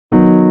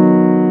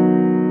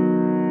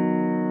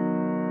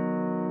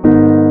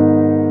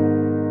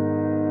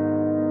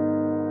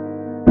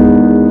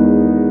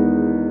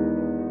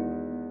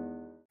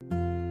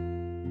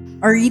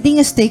Our reading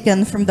is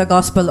taken from the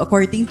Gospel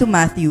according to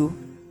Matthew,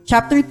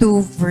 chapter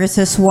 2,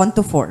 verses 1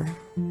 to 4.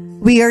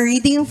 We are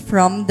reading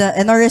from the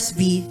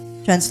NRSV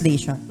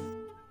translation.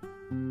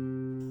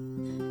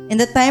 In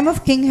the time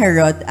of King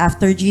Herod,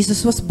 after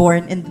Jesus was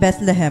born in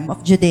Bethlehem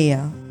of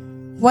Judea,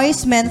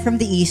 wise men from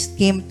the east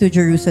came to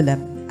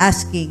Jerusalem,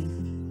 asking,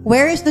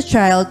 "Where is the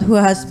child who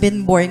has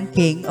been born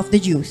King of the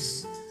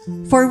Jews?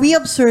 For we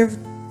observed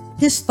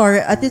his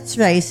star at its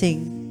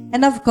rising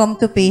and have come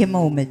to pay him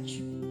homage."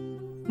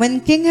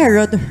 When King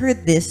Herod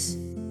heard this,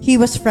 he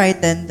was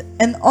frightened,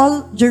 and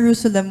all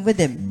Jerusalem with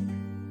him.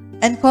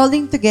 And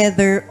calling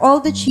together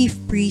all the chief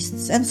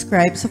priests and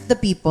scribes of the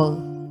people,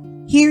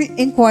 he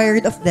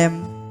inquired of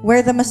them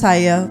where the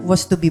Messiah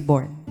was to be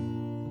born.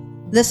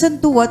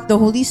 Listen to what the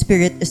Holy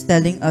Spirit is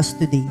telling us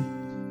today.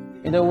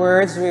 In the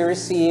words we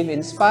receive,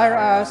 inspire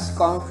us,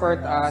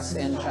 comfort us,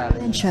 and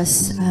challenge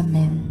us.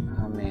 Amen.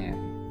 Amen.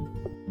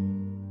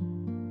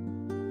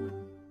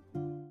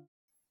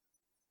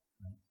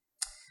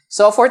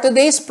 So for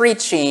today's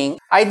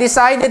preaching, I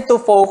decided to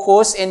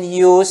focus and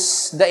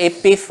use the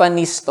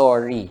Epiphany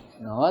story.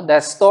 The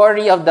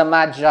story of the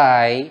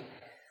Magi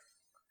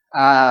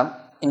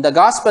in the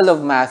Gospel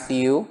of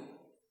Matthew.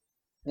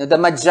 The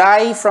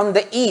Magi from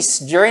the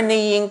east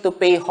journeying to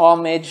pay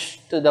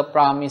homage to the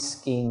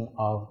promised King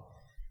of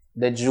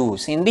the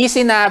Jews. Hindi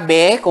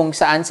sinabi kung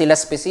saan sila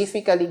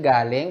specifically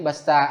galing,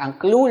 basta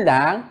ang clue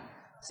lang,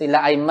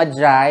 sila ay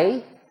Magi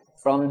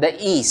from the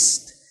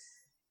east.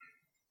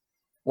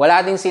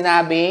 Wala ding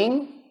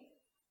sinabing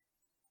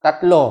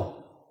tatlo.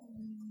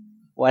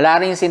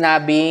 Wala ring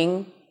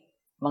sinabing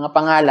mga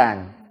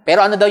pangalan.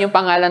 Pero ano daw yung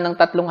pangalan ng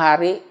tatlong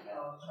hari?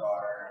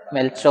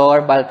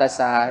 Melchor,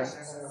 Baltasar,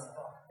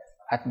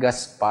 at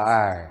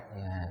Gaspar.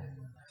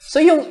 Yan. So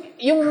yung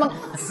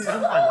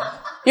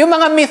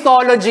mga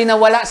mythology na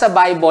wala sa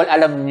Bible,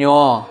 alam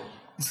nyo.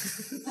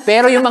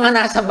 Pero yung mga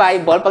nasa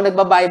Bible, pag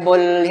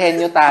nagba-Bible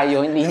henyo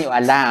tayo, hindi nyo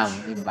alam.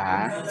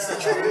 Diba?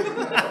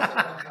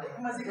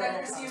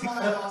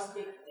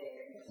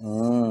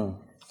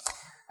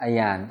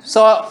 Ayan.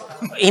 So,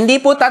 hindi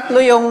po tatlo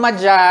yung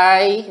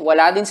Magi.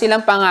 Wala din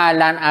silang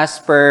pangalan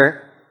as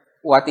per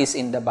what is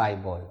in the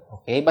Bible.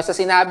 Okay? Basta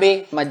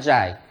sinabi,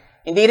 Magi.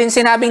 Hindi rin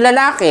sinabing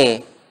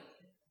lalaki.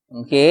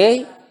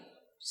 Okay?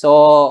 So,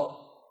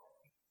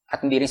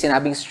 at hindi rin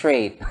sinabing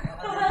straight.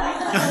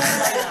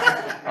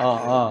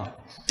 Oo.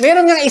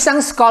 Meron nga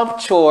isang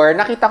sculpture,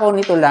 nakita ko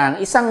nito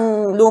lang, isang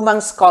lumang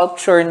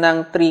sculpture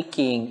ng Three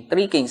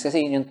Kings,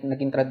 kasi yun yung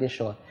naging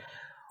tradisyon.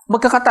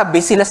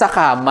 Magkakatabi sila sa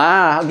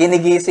kama,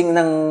 ginigising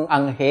ng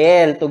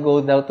anghel to go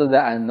down to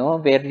the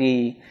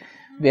very,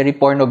 very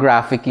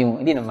pornographic yung,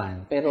 hindi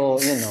naman, pero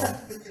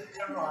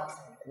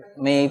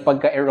may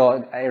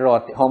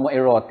pagka-erotic,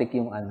 homoerotic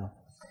yung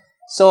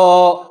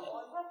So,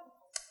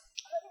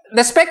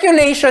 the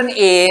speculation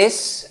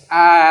is,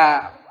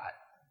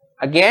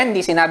 again, di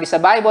sinabi sa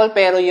Bible,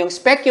 pero yung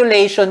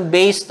speculation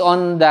based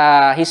on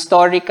the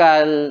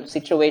historical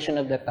situation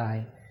of the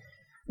time.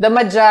 The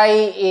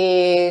Magi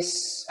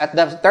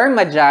the term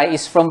Magi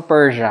is from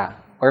Persia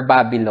or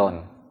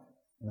Babylon.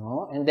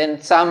 And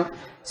then some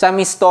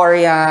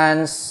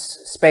historians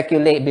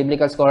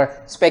biblical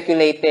scholar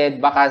speculated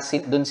baka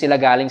dun sila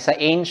galing sa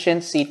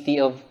ancient city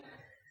of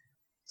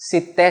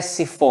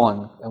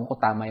Ctesiphon. Ewan ko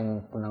tama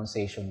yung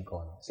pronunciation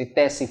ko.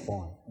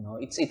 Ctesiphon.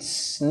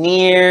 It's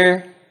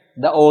near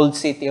the old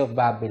city of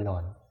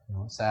Babylon,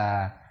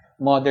 sa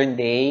modern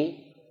day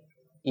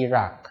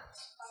Iraq.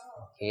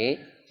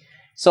 Okay?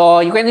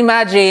 So, you can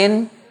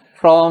imagine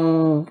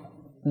from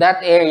that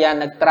area,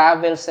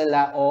 nag-travel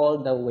sila all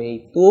the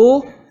way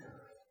to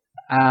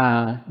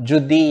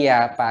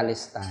Judea,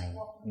 Palestine,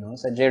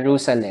 sa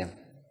Jerusalem.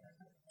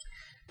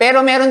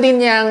 Pero meron din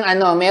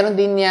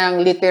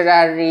yang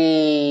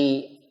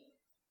literary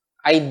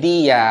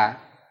idea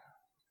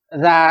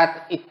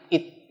that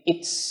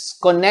it's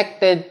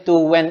connected to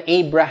when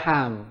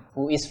Abraham,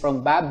 who is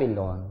from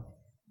Babylon,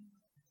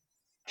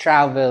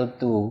 traveled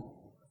to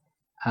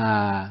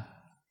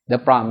the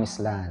Promised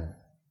Land,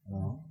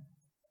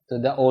 to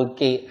the old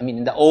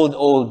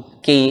tawag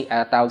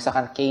sa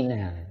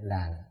Canaan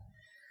land.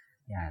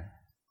 Yan.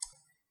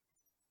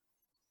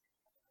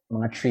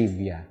 Mga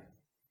trivia.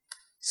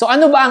 So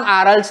ano ba ang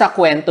aral sa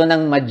kwento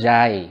ng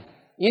Magi?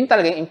 Yun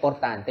talagang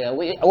importante.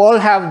 We all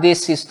have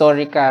this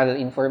historical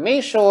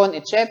information,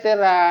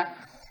 etc.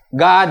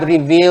 God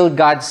revealed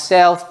God's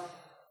self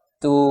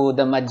to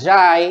the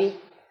Magi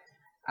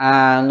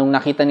nung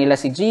nakita nila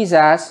si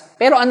Jesus.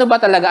 Pero ano ba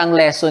talaga ang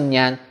lesson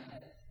niyan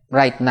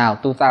right now,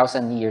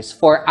 2,000 years,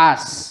 for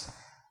us?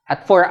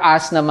 At for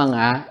us na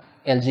mga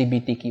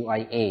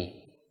LGBTQIA.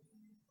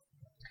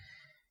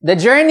 The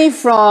journey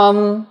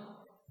from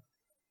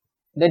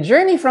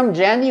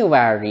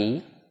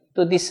January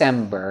to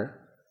December,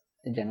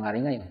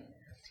 January ngayon,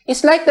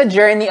 is like the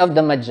journey of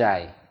the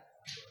Magi.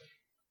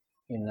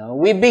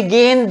 We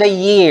begin the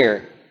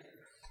year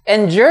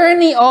and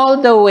journey all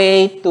the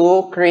way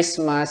to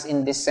Christmas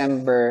in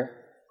December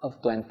of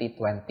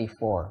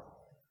 2024.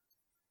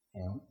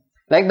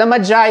 Like the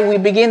Magi, we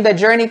begin the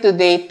journey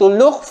today to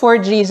look for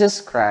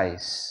Jesus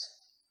Christ.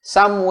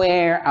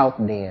 somewhere out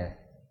there.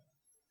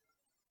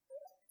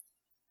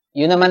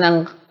 Yun naman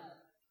ang,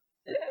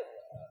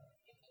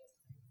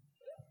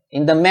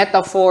 in the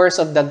metaphors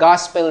of the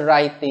gospel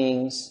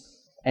writings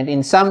and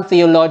in some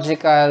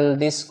theological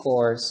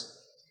discourse,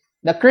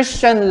 the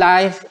Christian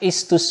life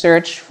is to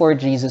search for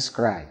Jesus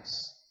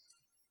Christ.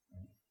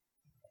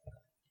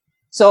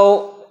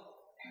 So,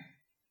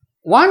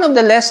 one of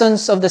the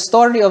lessons of the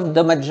story of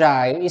the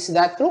Magi is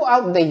that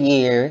throughout the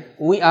year,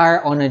 we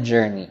are on a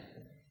journey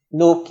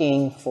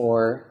looking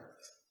for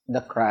the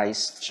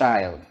Christ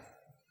child.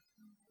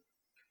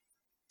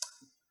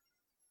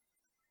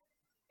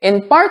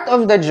 And part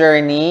of the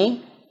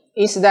journey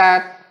is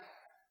that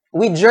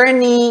we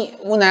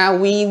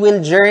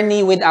will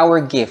journey with our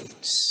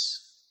gifts.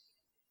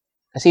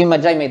 Kasi yung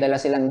Magi, may dala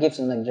silang gifts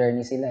nung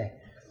nag-journey sila eh.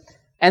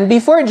 And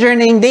before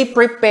journeying, they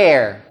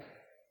prepare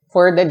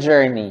for the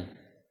journey.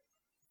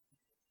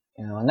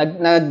 You know,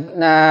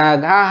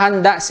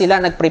 naghahanda sila,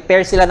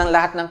 nag-prepare sila ng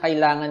lahat ng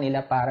kailangan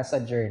nila para sa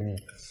journey.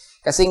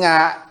 Kasi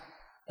nga,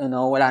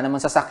 wala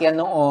namang sasakyan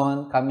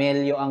noon,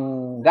 kamelyo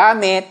ang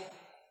gamit,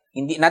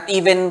 not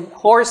even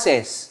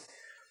horses.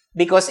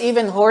 Because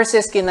even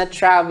horses cannot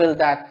travel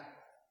that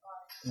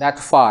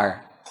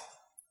far.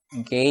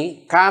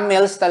 Okay?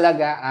 Camels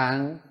talaga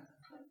ang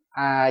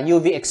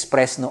UV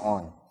Express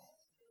noon.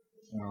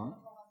 No?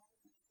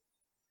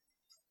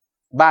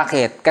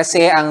 Bakit?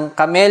 Kasi ang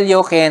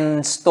camello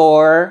can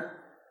store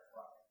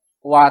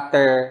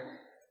water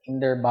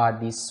in their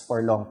bodies for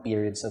long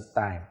periods of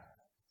time.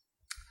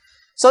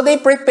 So they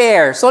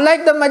prepare. So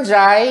like the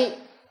Magi,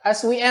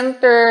 as we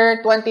enter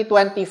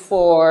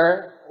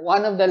 2024,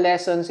 one of the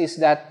lessons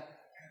is that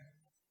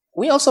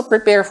we also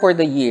prepare for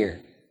the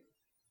year,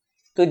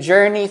 to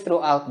journey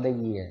throughout the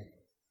year.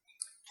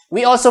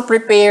 We also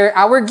prepare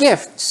our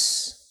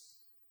gifts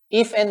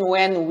if and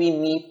when we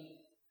meet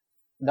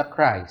the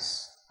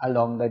Christ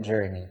along the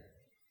journey.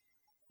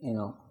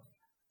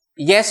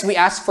 Yes, we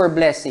ask for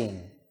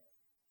blessing.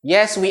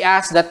 Yes, we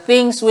ask that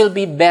things will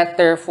be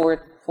better for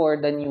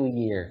the new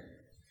year.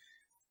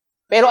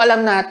 Pero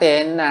alam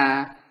natin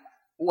na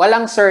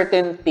walang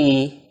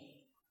certainty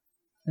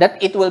that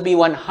it will be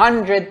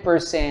 100%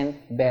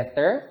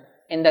 better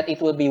and that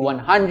it will be 100%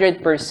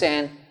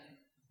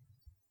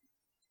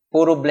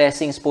 puro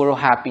blessings, puro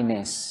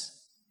happiness.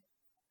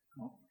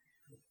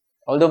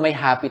 Although may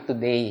happy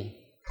today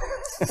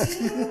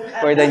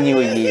for the new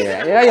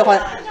year.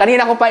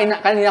 Kanina ko pa di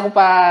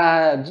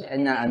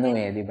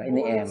ba?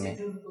 Ini-eme.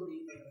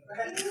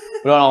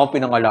 Wala na akong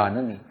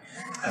pinangalanan eh.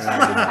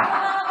 Diba?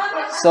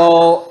 So,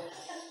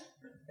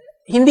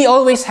 hindi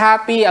always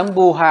happy ang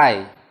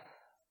buhay.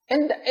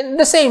 And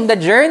the same, the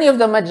journey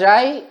of the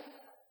Magi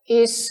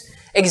is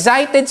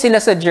excited sila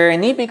sa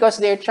journey because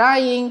they're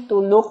trying to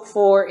look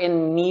for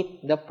and meet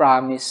the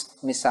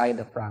promised Messiah,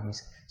 the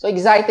promise. So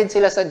excited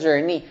sila sa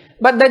journey.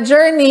 But the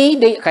journey,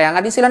 kaya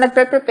nga din sila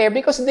nagpe-prepare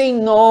because they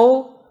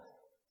know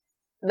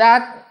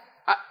that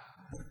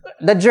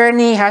the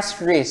journey has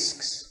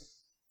risks.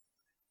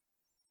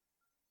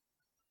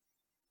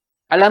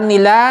 Alam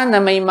nila na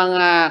may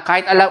mga,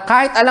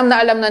 kahit alam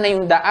na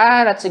yung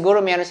daan at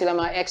siguro meron silang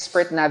mga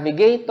expert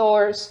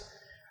navigators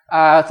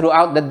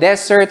throughout the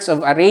deserts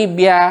of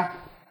Arabia,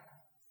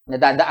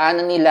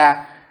 nadadaanan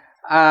nila,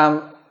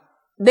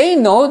 they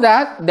know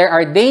that there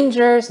are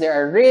dangers, there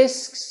are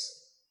risks.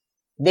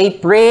 They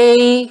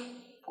pray,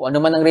 kung ano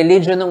man ang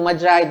religion ng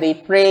Magi, they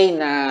pray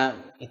na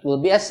it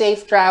will be a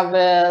safe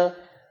travel.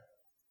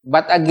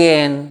 But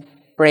again,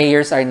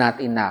 prayers are not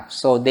enough.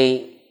 So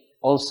they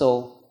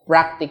also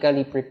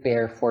practically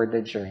prepare for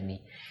the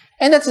journey.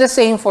 And that's the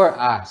same for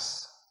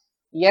us.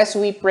 Yes,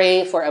 we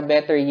pray for a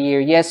better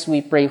year. Yes,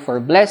 we pray for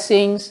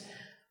blessings.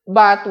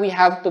 But we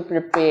have to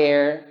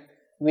prepare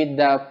with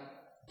the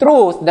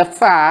truth, the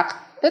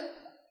fact that,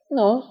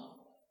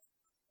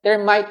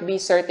 there might be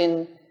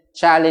certain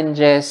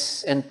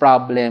challenges and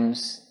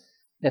problems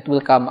that will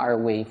come our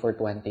way for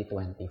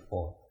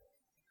 2024.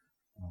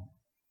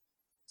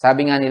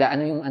 Sabi nga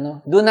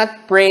nila, do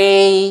not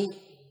pray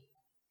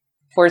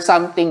for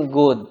something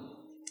good.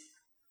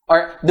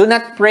 Or do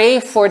not pray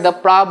for the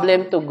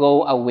problem to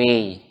go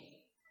away.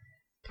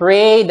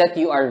 Pray that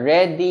you are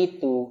ready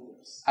to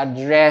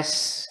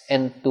address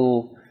and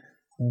to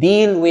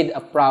deal with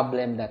a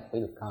problem that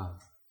will come.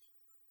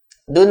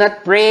 Do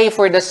not pray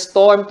for the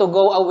storm to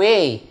go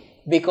away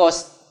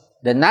because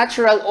the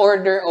natural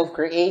order of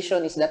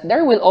creation is that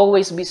there will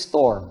always be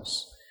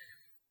storms.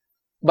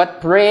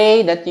 But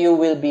pray that you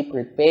will be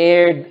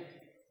prepared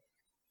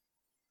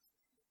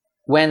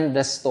when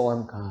the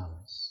storm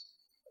comes.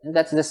 And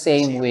that's the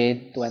same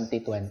with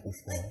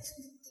 2024.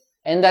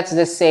 And that's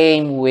the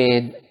same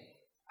with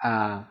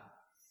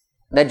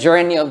the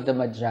journey of the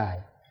Magi.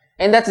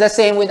 And that's the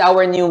same with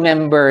our new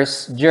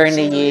members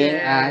journeying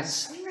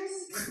as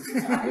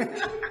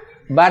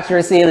batch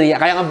resilient.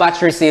 Kaya nga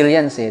batch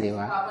resilience di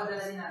ba?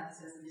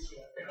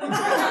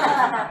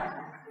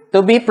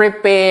 To be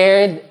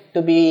prepared,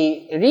 to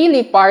be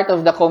really part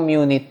of the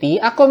community,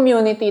 a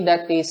community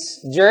that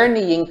is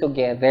journeying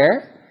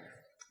together,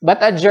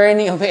 but a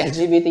journey of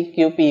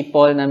LGBTQ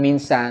people na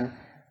minsan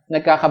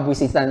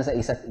nagkakabwisitan sa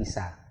isa't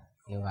isa.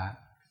 Di ba?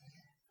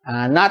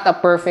 Not a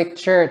perfect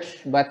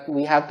church, but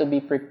we have to be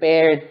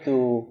prepared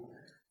to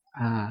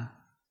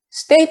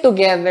stay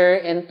together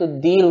and to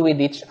deal with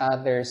each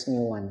other's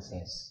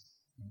nuances.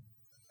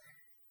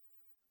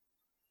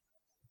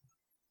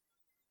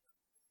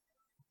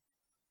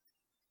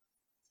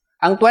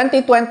 Ang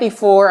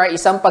 2024 ay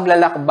isang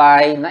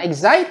paglalakbay na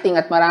exciting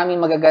at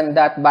maraming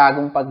magaganda at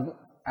bagong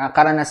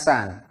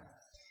karanasan.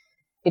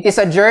 It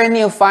is a journey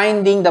of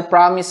finding the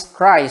promised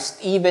Christ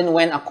even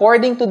when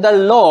according to the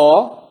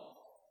law,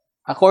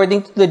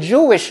 according to the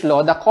Jewish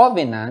law, the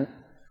covenant,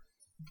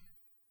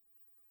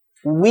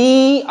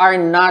 we are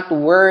not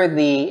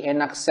worthy and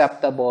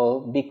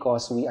acceptable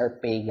because we are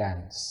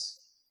pagans.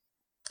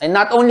 And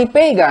not only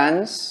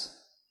pagans,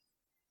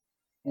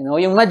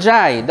 yung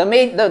Magi, the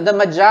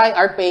Magi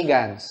are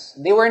pagans.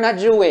 They were not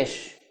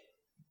Jewish.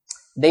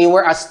 They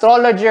were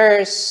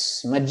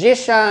astrologers,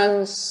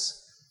 magicians,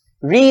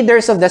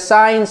 readers of the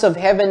signs of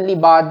heavenly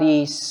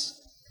bodies,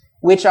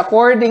 which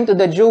according to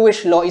the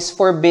Jewish law is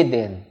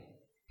forbidden.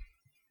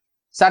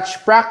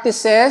 Such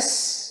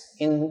practices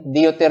in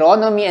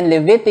Deuteronomy and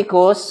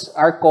Leviticus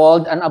are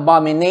called an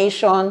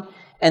abomination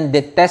and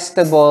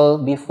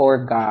detestable before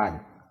God.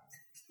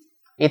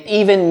 It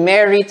even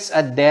merits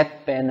a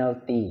death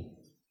penalty.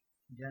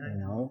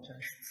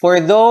 For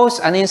those,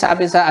 ano yung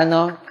sabi sa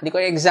hindi ko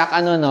exact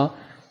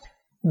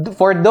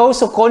for those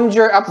who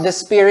conjure up the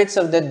spirits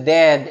of the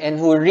dead and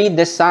who read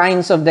the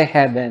signs of the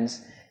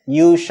heavens,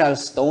 you shall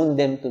stone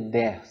them to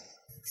death.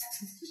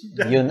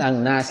 Yun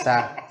ang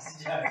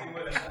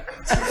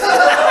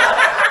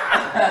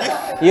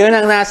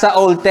nasa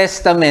Old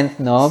Testament,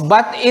 no?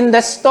 But in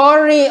the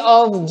story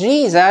of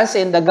Jesus,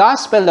 in the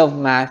Gospel of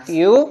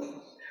Matthew,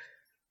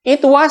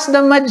 it was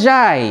the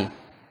Magi.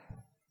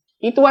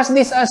 It was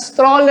these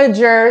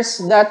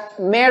astrologers that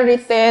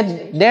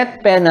merited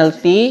death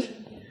penalty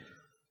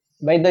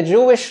by the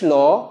Jewish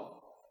law,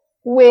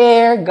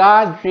 where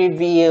God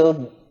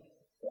revealed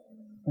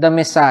the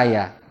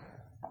Messiah.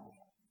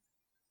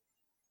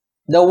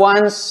 The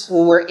ones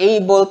who were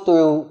able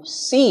to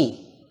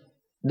see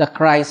the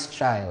Christ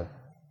child.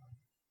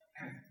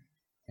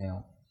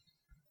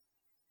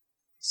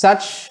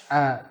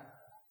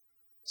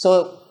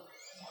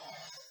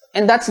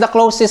 And that's the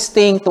closest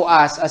thing to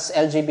us as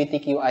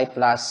LGBTQI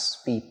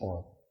plus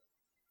people.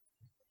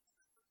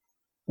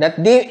 That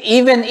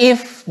even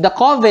if the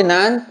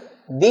covenant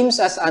deems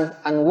us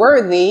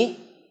unworthy,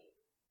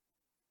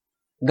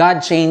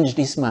 God changed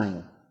his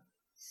mind,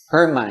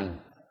 her mind.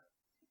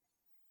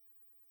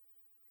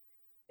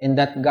 And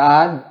that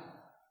God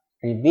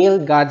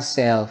revealed God's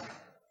self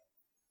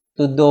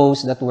to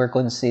those that were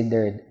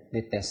considered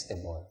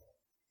detestable.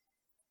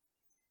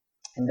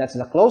 And that's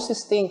the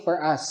closest thing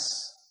for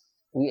us.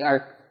 We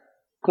are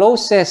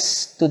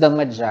closest to the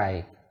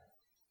Magi.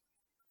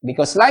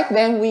 Because like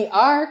them, we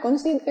are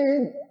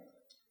considered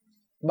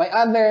by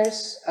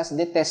others as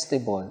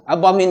detestable,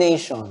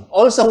 abomination,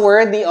 also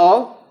worthy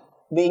of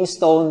being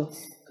stoned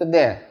to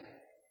death.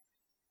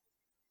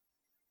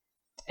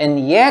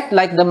 And yet,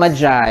 like the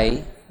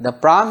Magi, the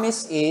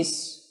promise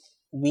is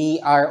we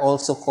are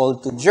also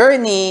called to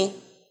journey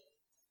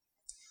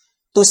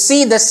to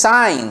see the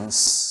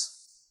signs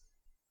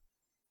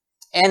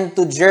and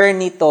to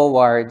journey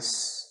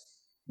towards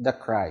the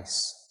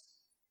Christ.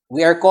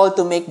 We are called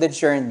to make the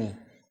journey.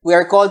 We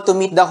are called to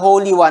meet the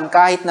Holy One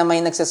kahit na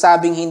may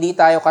nagsasabing hindi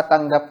tayo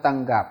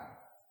katanggap-tanggap.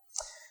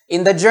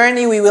 In the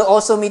journey, we will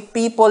also meet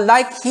people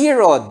like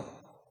Herod.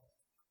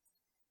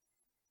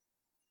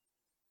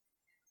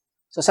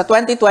 So sa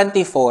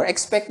 2024,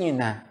 expect nyo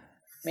na,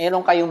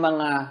 mayroon kayong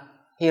mga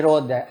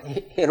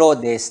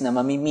Herodes na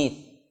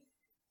mamimit.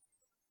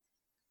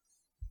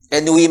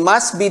 And we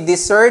must be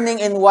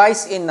discerning and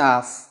wise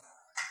enough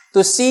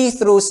to see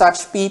through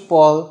such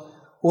people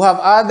who have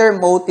other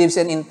motives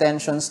and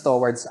intentions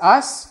towards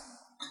us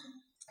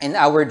and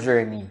our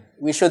journey.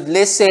 We should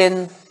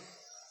listen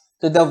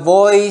to the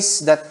voice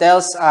that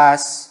tells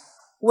us,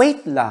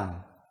 wait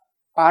lang,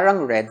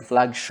 parang red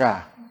flag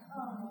siya.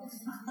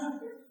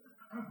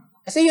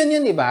 Kasi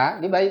yun, di ba?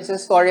 Di ba, sa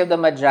story of the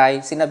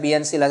Magi,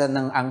 sinabihan sila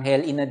ng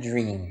anghel in a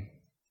dream.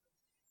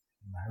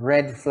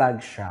 Red flag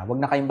siya. Huwag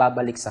na kayong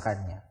babalik sa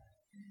kanya.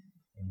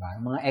 Diba?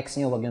 Mga ex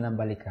nyo, huwag nyo nang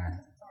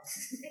balikan.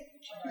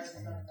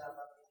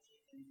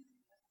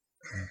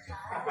 Okay.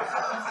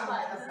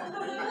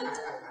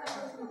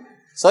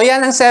 So,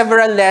 yan ang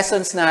several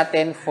lessons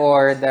natin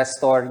for the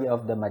story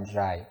of the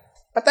Magi.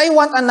 But I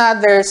want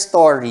another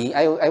story.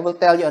 I will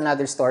tell you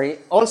another story.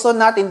 Also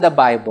not in the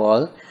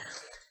Bible.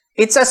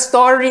 It's a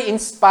story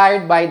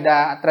inspired by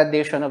the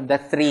tradition of the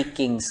Three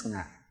Kings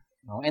nga.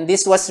 And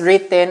this was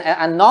written,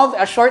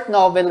 a short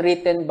novel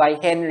written by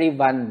Henry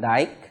Van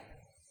Dyke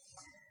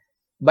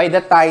by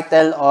the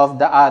title of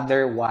The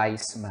Other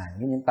Wise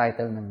Man. Yun yung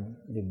title ng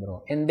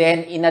libro. And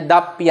then,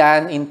 inadapt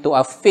yan into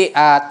a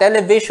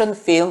television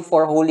film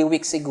for Holy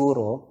Week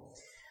siguro,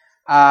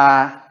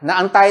 na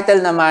ang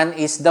title naman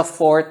is The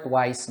Fourth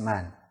Wise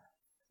Man.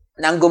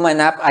 Na ang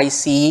gumanap ay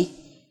si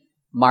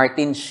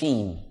Martin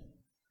Sheen.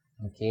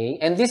 Okay?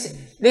 And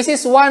this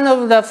is one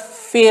of the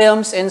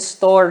films and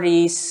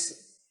stories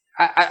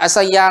as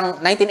a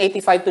young,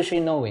 1985 to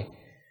Shino eh.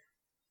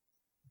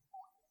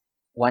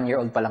 1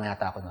 year old pa lang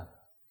yata ako nun.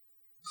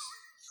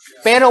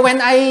 Pero when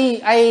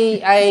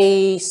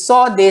I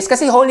saw this,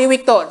 kasi Holy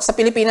Week to, sa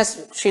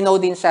Pilipinas, Shino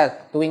din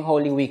siya, tuwing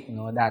Holy Week,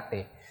 no,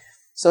 dati.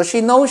 So,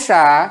 Shino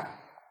siya,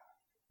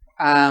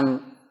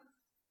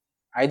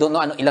 I don't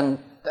know ilang,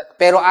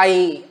 pero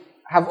I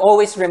have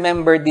always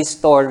remembered this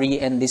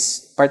story and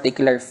this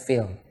particular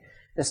film.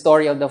 The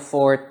story of the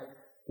fourth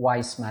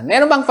wise man.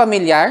 Meron bang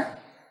familiar?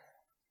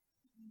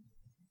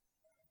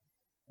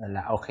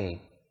 Wala, okay.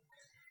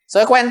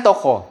 So, ikwento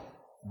ko.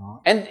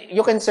 No? And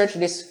you can search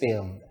this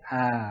film.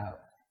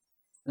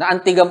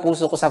 Naantig ang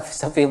puso ko sa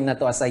film na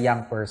to as a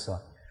young person.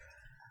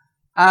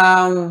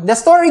 The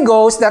story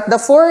goes that the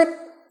fourth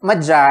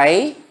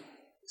Magi,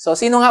 so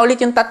sino nga ulit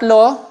yung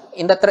tatlo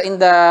in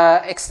the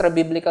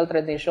extra-biblical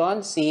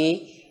tradition?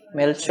 Si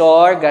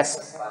Melchor,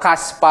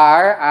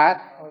 Gaspar, at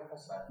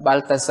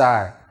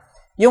Balthazar.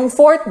 Yung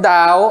fourth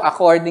daw,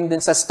 according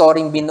dun sa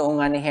storyng binuo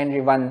nga ni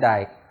Henry Van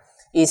Dyke,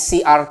 is si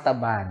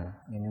Artaban.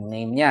 Yun yung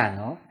name niya,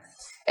 no?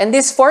 And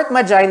this fourth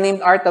Magi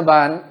named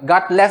Artaban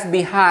got left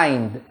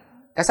behind.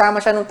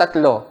 Kasama siya nung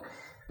tatlo.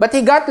 But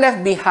he got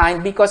left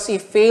behind because he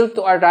failed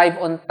to arrive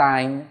on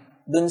time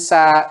dun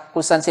sa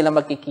kung saan sila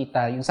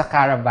magkikita, yung sa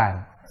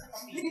caravan.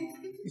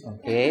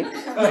 Okay?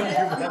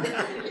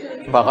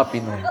 Baka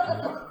Pinoy.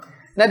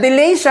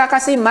 Na-delay siya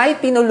kasi may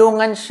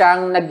tinulungan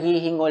siyang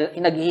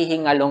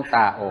naghihingalong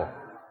tao.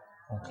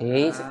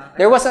 Okay?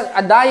 There was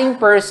a dying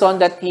person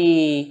that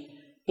he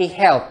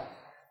helped.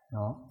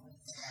 No?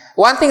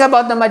 One thing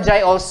about the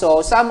Magi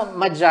also, some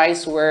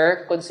Magis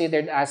were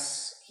considered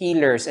as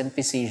healers and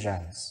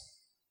physicians.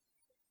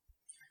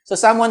 So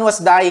someone was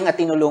dying at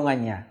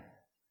tinulungan niya.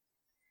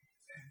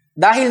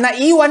 Dahil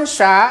naiwan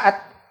siya at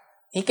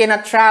he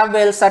cannot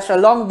travel such a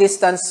long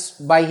distance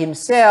by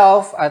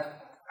himself at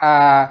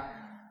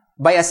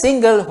by a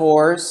single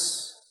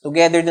horse,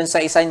 together dun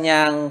sa isa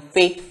niyang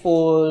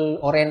faithful,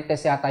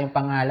 Orestes yata yung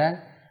pangalan,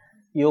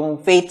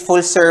 yung faithful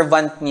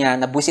servant niya,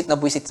 na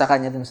buwisit sa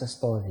kanya dun sa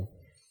story.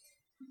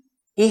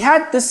 He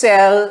had to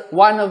sell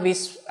one of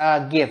his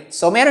gifts.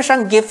 So, meron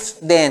siyang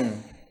gift din.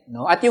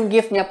 No? At yung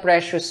gift niya,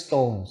 precious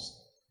stones.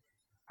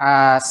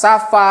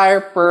 Sapphire,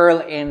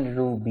 pearl, and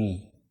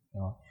ruby.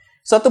 No?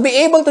 So, to be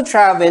able to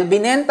travel,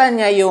 binenta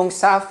niya yung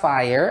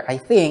sapphire, I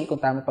think, kung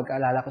tama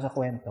pagkaalala ko sa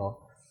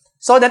kwento,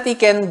 so that he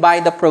can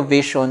buy the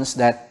provisions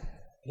that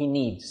he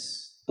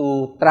needs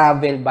to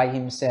travel by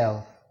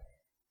himself,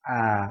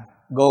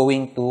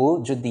 going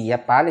to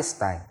Judea,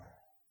 Palestine.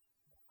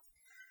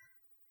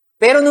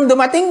 Pero nung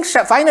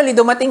finally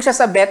dumating siya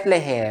sa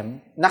Bethlehem,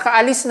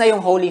 nakaalis na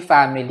yung Holy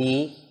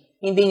Family,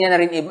 hindi niya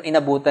na rin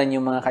inabutan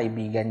yung mga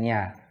kaibigan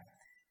niya.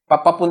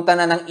 Papapunta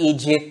na ng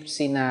Egypt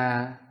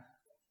sina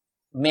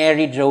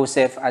Mary,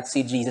 Joseph, at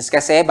si Jesus.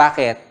 Kasi,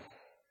 bakit?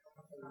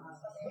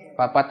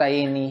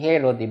 Papatayin ni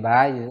Herod, di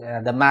ba?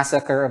 The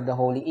massacre of the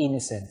Holy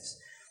Innocents.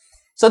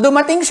 So,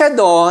 dumating siya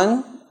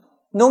doon,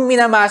 nung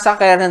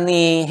minamassacre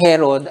ni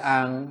Herod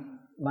ang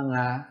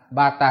mga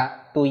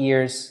bata 2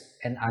 years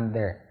and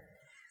under.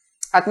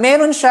 At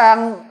meron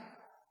siyang,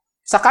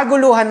 sa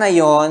kaguluhan na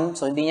yon,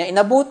 so hindi niya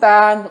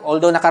inabutan,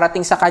 although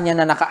nakarating sa kanya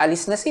na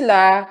nakaalis na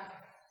sila,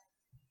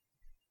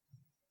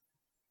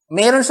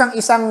 meron siyang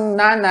isang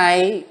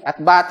nanay at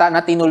bata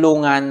na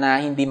tinulungan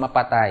na hindi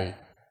mapatay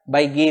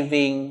by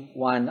giving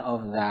one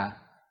of the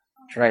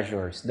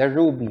treasures, the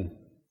ruby.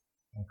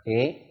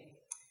 Okay?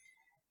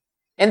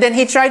 And then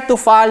he tried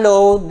to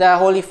follow the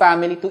Holy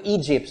Family to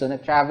Egypt. So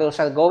nag-travel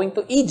siya going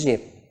to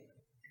Egypt.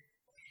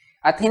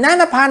 At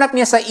hinanap-hanap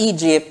niya sa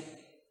Egypt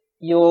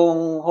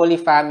yung Holy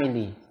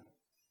Family.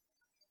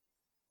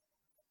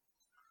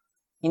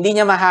 Hindi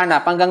niya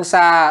mahanap hanggang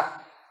sa,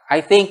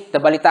 I think,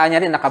 nabalitaan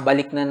niya rin,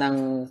 nakabalik na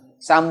ng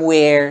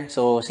somewhere,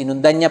 so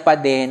sinundan niya pa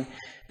din.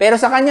 Pero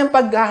sa kanyang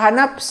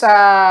paghahanap sa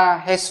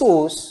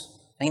Jesus,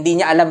 na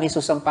hindi niya alam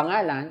Jesus ang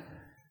pangalan,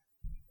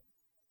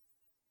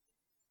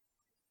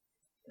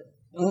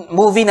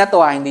 movie na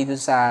to hindi doon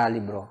sa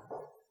libro.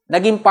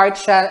 Naging part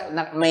siya,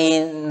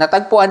 may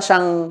natagpuan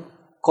siyang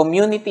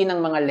community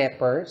ng mga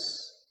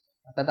lepers,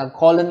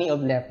 colony of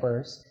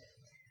lepers,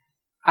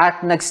 at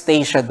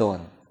nagstay siya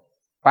doon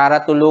para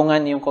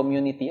tulungan yung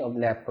community of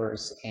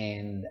lepers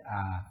and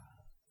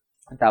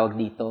ang tawag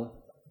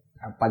dito,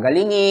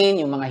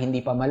 pagalingin, yung mga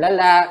hindi pa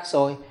malala.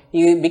 So,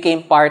 he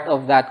became part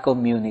of that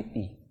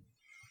community.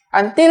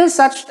 Until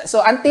 30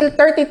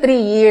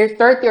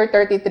 or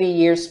 33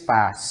 years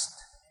passed,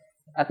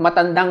 at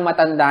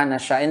matandang-matanda na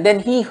siya. And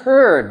then he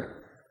heard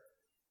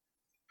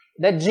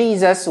that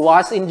Jesus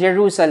was in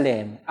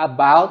Jerusalem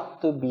about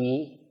to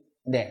be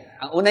there.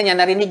 Ang una niya,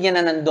 narinig niya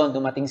na nandun,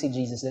 dumating si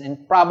Jesus.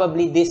 And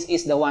probably this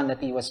is the one that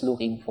he was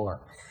looking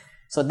for.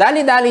 So,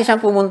 dali-dali siyang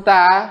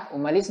pumunta,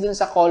 umalis dun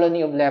sa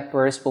colony of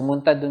lepers,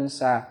 pumunta dun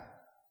sa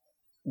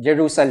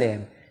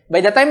Jerusalem.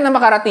 By the time na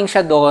makarating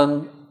siya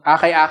doon,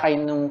 akay-akay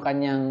nung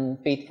kanyang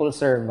faithful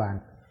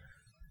servant,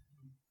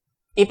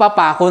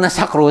 ipapako na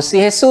sa krus si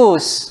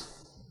Jesus.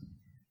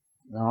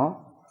 No?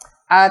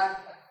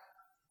 At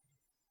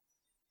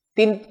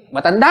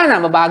matanda na,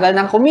 mabagal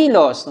ng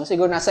kumilos. No?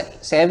 Siguro nasa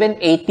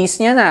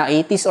 80s niya na,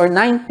 80s or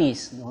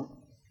 90s. No?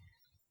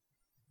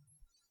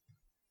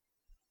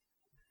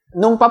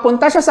 Nung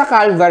papunta siya sa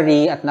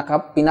Calvary at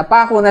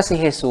pinapako na si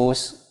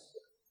Jesus,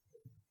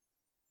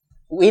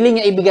 willing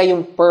niya ibigay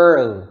yung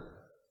pearl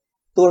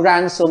to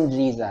ransom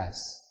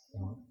Jesus.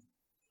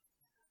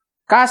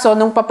 Kaso,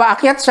 nung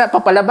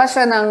papalabas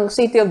siya ng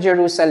city of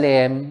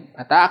Jerusalem,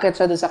 at aakyat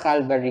siya doon sa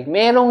Calvary,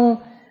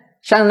 merong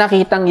siyang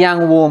nakitang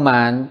young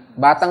woman,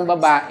 batang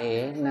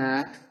babae,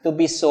 na to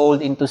be sold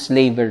into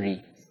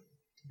slavery,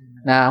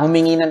 na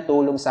humingi ng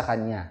tulong sa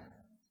kanya.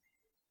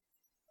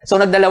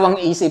 So, nagdalawang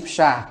isip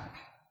siya.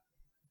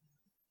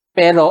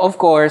 Pero, of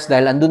course,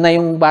 dahil andun na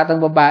yung batang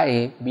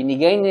babae,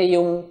 binigay niya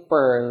yung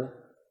pearl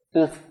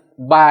to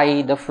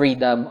buy the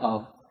freedom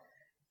of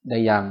the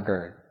young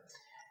girl.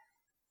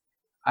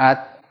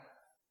 At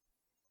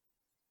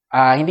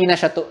hindi na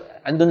siya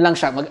andun lang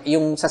siya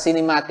yung sa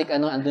cinematic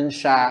andun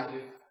siya.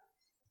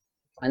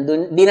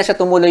 Hindi na siya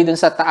tumuloy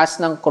dun sa taas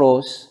ng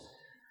cross.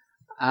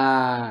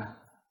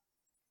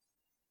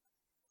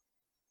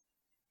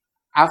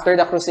 After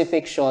the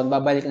crucifixion,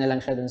 babalik na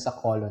lang siya dun sa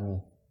colony.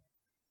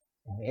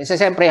 Okay. So,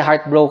 siyempre,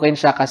 heartbroken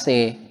siya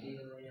kasi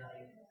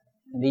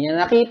hindi niya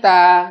nakita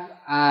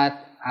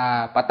at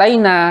patay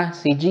na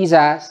si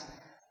Jesus.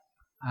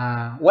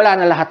 Wala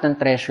na lahat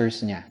ng treasures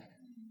niya.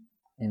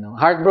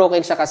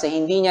 Heartbroken siya kasi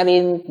hindi niya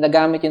rin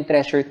nagamit yung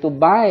treasure to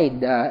buy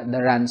the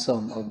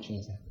ransom of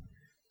Jesus.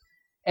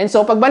 And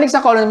so, pagbalik sa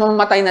colony,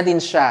 mamamatay na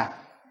din siya.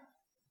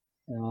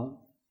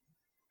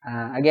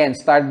 Again,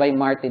 start by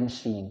Martin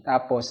Sheen.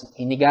 Tapos,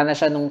 iniga na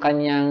siya nung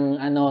kanyang,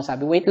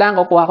 sabi, wait lang,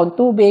 kukuha akong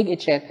tubig,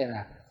 etc.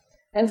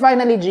 And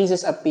finally,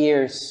 Jesus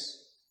appears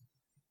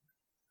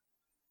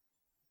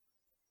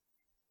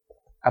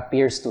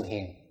to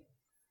him.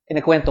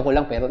 Kinakwento ko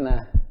lang, pero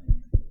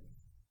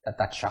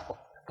na-touch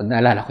ako. Pag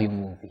naalala ko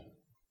yung movie.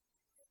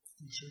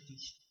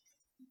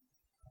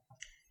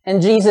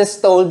 And Jesus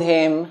told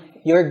him,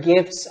 your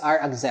gifts are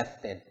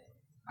accepted,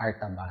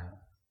 Artaban.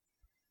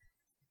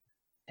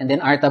 And then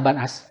Artaban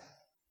asked,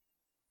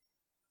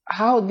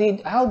 how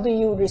do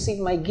you receive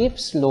my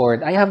gifts,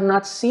 Lord? I have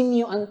not seen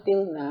you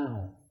until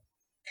now.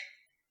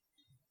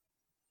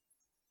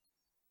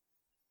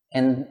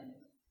 And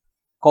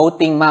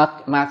quoting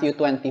Matthew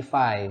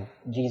 25,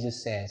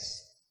 Jesus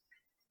says,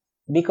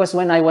 because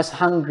when I was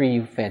hungry,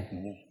 you fed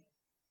me.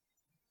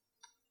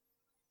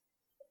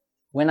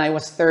 When I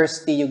was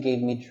thirsty, you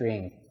gave me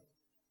drink.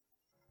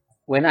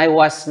 When I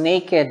was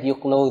naked, you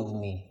clothed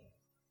me.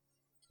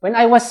 When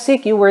I was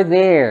sick, you were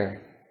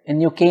there,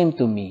 and you came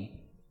to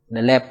me,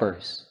 the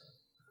lepers.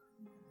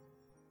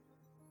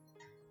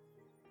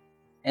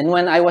 And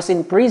when I was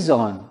in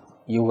prison,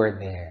 you were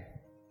there.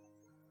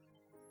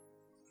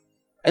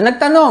 And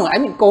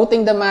nagtanong,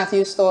 quoting the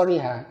Matthew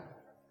story,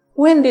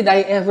 when did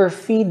I ever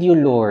feed you,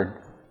 Lord?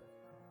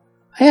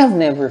 I have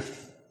never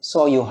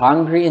saw you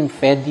hungry and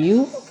fed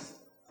you.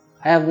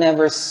 I have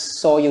never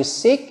saw you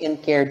sick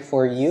and cared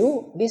for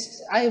you.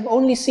 I have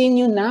only seen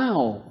you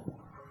now.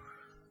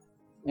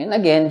 And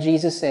again,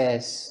 Jesus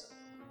says,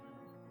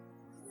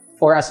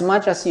 for as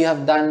much as you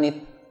have done it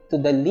to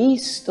the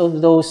least of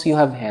those you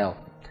have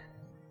helped,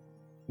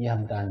 you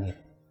have done it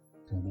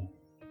to me.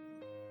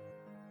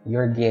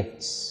 Your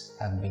gifts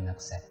have been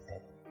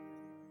accepted.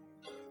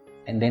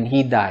 And then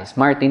he dies.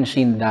 Martin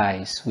Sheen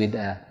dies with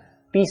a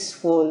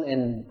peaceful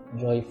and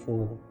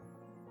joyful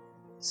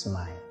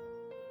smile.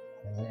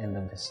 That's the end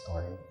of the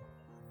story.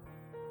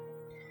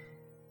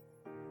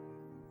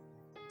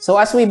 So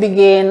as we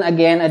begin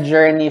again a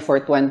journey for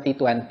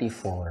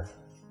 2024,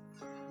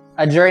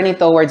 a journey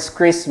towards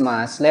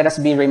Christmas, let us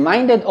be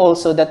reminded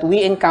also that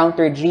we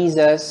encounter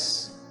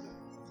Jesus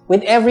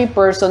with every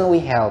person we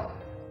help,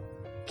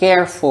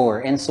 care for,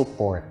 and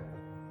support.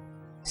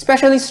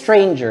 Especially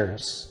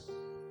strangers.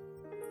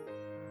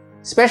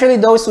 Especially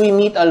those we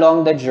meet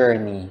along the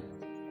journey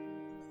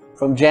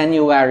from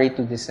January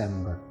to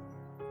December.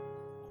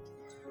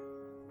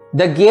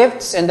 The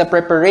gifts and the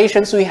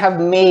preparations we have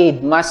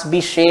made must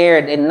be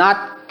shared and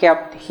not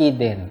kept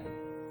hidden.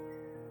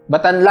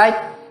 But unlike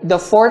the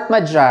fourth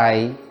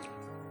Magi,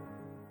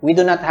 we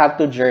do not have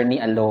to journey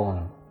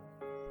alone.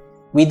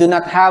 We do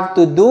not have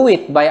to do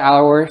it by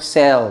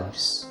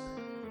ourselves.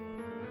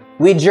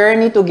 We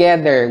journey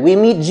together. We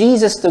meet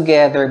Jesus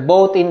together,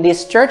 both in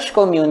this church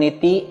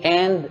community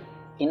and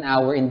in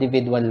our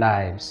individual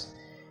lives.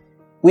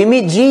 We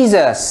meet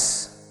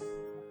Jesus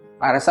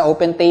para sa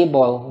open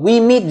table.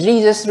 We meet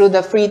Jesus through the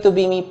Free to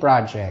Be Me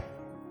project.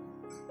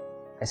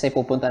 Kasi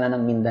pupunta na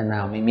ng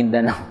Mindanao. May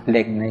Mindanao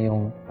leg na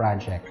yung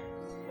project.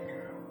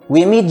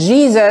 We meet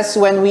Jesus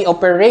when we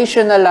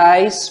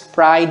operationalize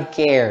Pride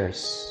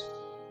Cares.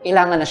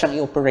 Kailangan na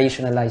siyang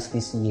i-operationalize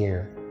this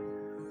year.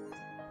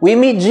 We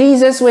meet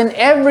Jesus when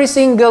every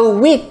single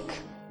week,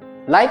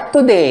 like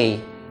today,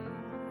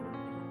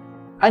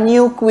 a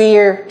new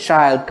queer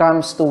child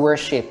comes to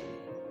worship,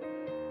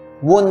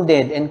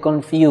 wounded and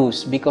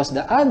confused because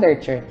the other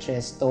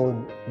churches told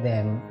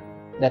them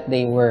that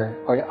they were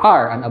or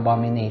are an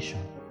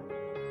abomination.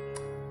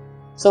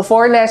 So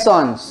 4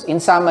 lessons in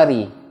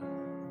summary.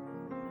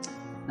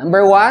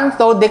 Number 1,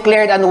 though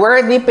declared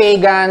unworthy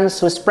pagans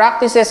whose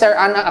practices are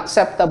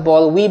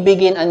unacceptable, we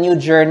begin a new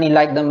journey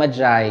like the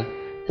Magi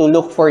to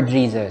look for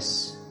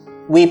Jesus.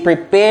 We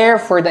prepare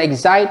for the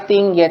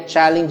exciting yet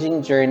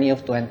challenging journey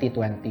of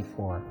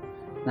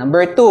 2024.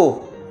 Number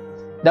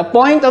 2, the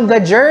point of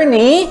the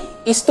journey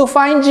is to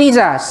find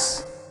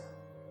Jesus.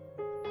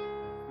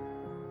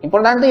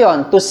 Importante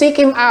yon, to seek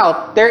Him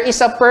out. There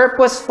is a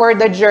purpose for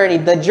the journey.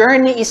 The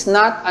journey is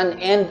not an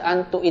end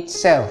unto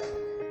itself.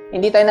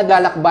 Hindi tayo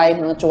naglalakbay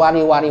ng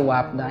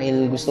tsuwari-wari-wap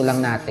dahil gusto lang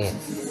natin.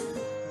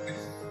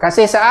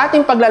 Kasi sa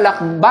ating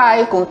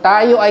paglalakbay, kung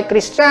tayo ay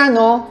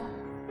Kristiyano,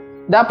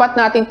 dapat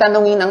nating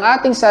tanungin ang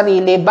ating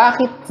sarili,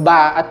 bakit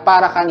ba at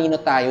para kanino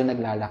tayo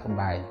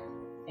naglalakbay?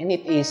 And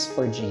it is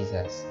for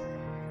Jesus.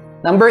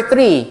 Number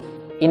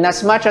 3,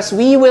 inasmuch as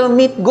we will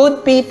meet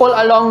good people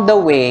along the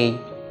way,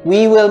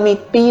 we will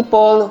meet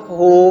people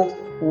who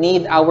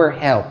need our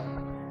help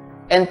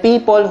and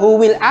people who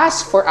will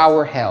ask for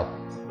our help.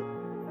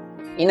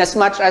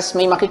 Inasmuch as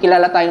may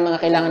makikilala tayong mga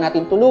kailangan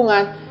natin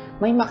tulungan,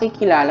 may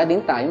makikilala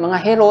din tayong mga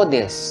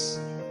Herodes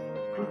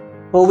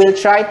who will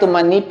try to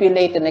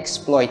manipulate and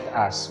exploit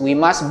us. We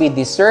must be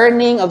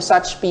discerning of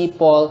such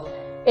people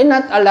and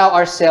not allow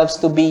ourselves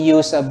to be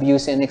used,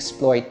 abused, and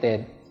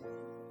exploited,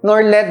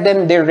 nor let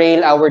them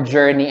derail our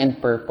journey and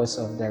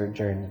purpose of their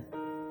journey.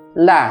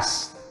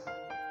 Last,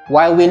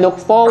 while we look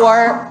far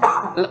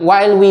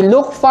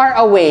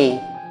away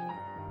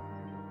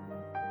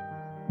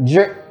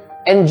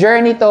and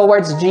journey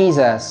towards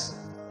Jesus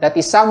that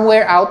is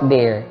somewhere out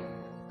there,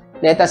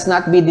 let us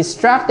not be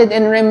distracted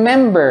and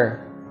remember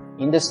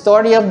in the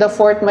story of the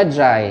 4th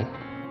Magi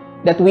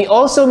that we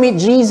also meet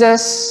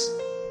Jesus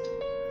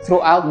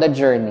throughout the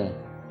journey.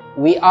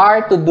 We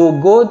are to do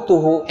good to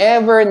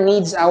whoever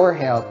needs our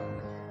help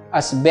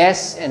as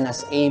best and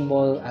as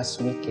able as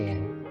we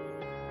can.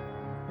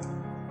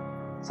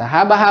 Sa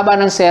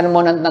haba-haba ng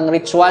sermon at ng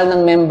ritual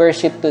ng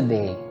membership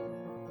today,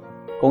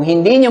 kung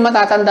hindi nyo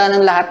matatandaan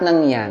ang lahat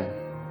ng yan,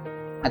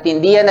 at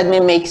hindi yan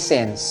nagme-make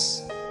sense,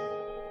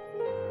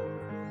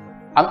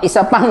 ang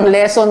isa pang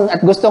lesson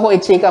at gusto ko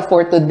i-chika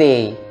for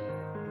today,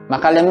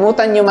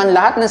 makalimutan nyo man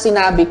lahat ng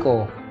sinabi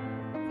ko,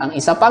 ang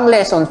isa pang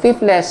lesson,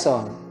 5th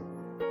lesson,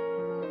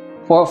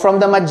 from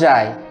the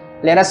Magi,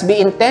 let us be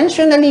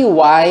intentionally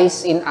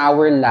wise in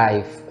our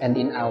life and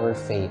in our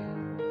faith.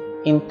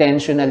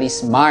 Intentionally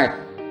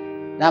smart.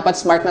 Dapat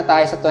smart na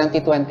tayo sa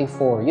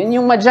 2024. Yun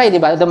yung Magi,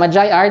 di ba? The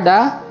Magi are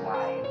the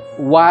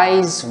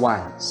wise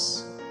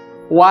ones.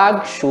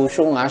 Huwag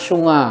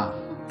syunga-syunga.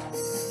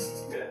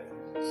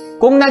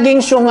 Kung naging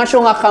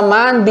syunga-syunga ka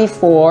man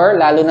before,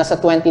 lalo na sa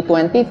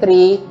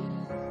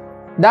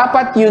 2023,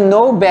 dapat you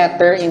know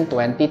better in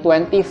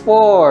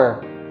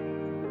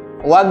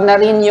 2024. Huwag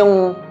na rin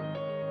yung...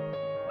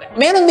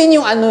 Meron din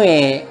yung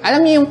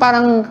alam niyo yung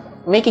parang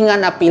making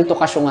an appeal to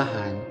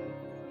kasyungahan.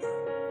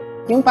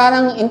 Yung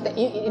parang,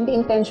 hindi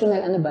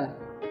intentional, ano ba?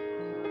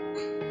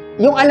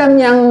 Yung alam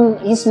niyang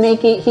his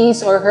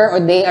or her or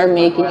they are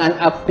making an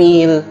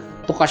appeal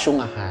to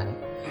kasyungahan.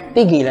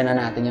 Tigilan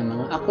na natin yung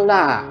mga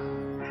akla.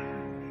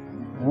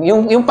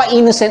 Yung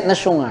pa-innocent na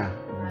syunga.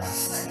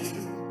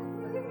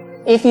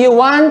 If you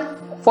want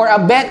for a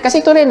bet,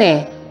 kasi ito rin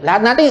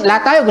lahat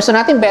tayo gusto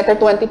natin better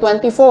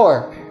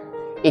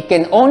 2024. It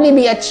can only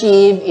be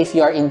achieved if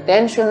you are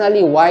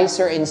intentionally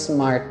wiser and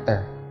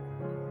smarter,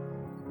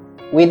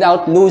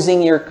 without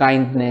losing your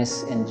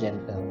kindness and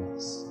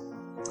gentleness.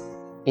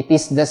 It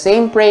is the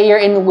same prayer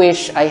and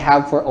wish I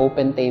have for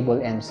Open Table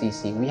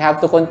MCC. We have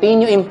to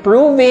continue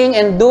improving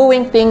and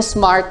doing things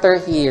smarter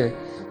here.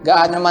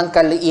 Gaano man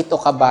kaliit o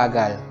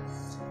kabagal.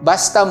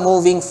 Basta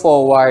moving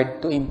forward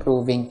to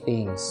improving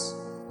things.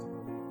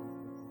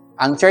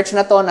 Ang church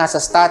na to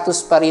nasa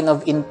status pa rin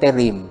of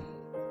interim.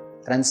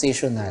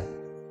 Transitional.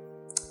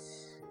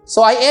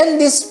 So I end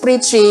this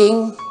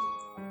preaching.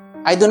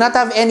 I do not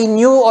have any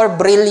new or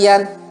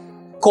brilliant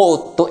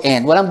quote to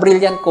end. Walang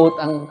brilliant quote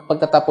ang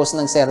pagtatapos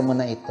ng sermon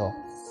na ito.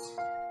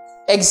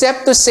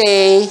 Except to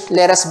say,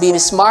 let us be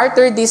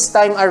smarter this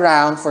time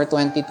around for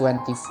 2024.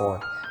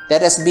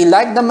 Let us be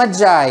like the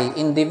Magi,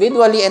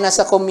 individually and as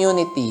a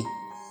community.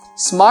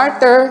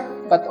 Smarter,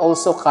 but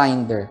also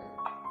kinder.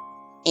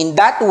 In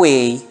that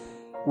way,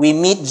 we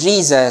meet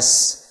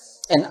Jesus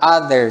and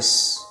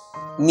others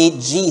meet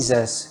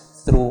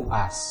Jesus through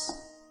us.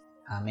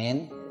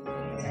 Amen.